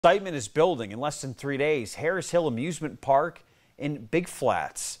Excitement is building. In less than 3 days, Harris Hill Amusement Park in Big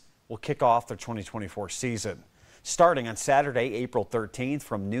Flats will kick off their 2024 season. Starting on Saturday, April 13th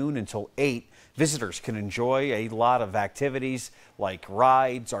from noon until 8, visitors can enjoy a lot of activities like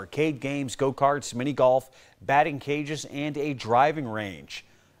rides, arcade games, go-karts, mini golf, batting cages, and a driving range.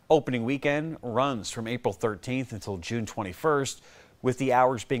 Opening weekend runs from April 13th until June 21st, with the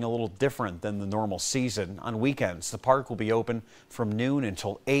hours being a little different than the normal season. On weekends, the park will be open from noon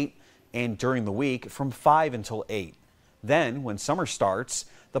until 8 and during the week from 5 until 8. Then, when summer starts,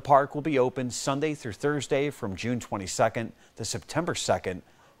 the park will be open Sunday through Thursday from June 22nd to September 2nd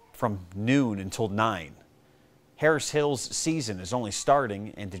from noon until 9. Harris Hill's season is only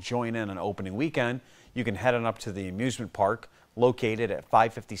starting, and to join in on opening weekend, you can head on up to the amusement park located at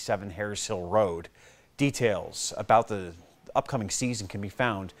 557 Harris Hill Road. Details about the upcoming season can be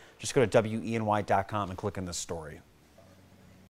found. Just go to WENY.com and click on this story.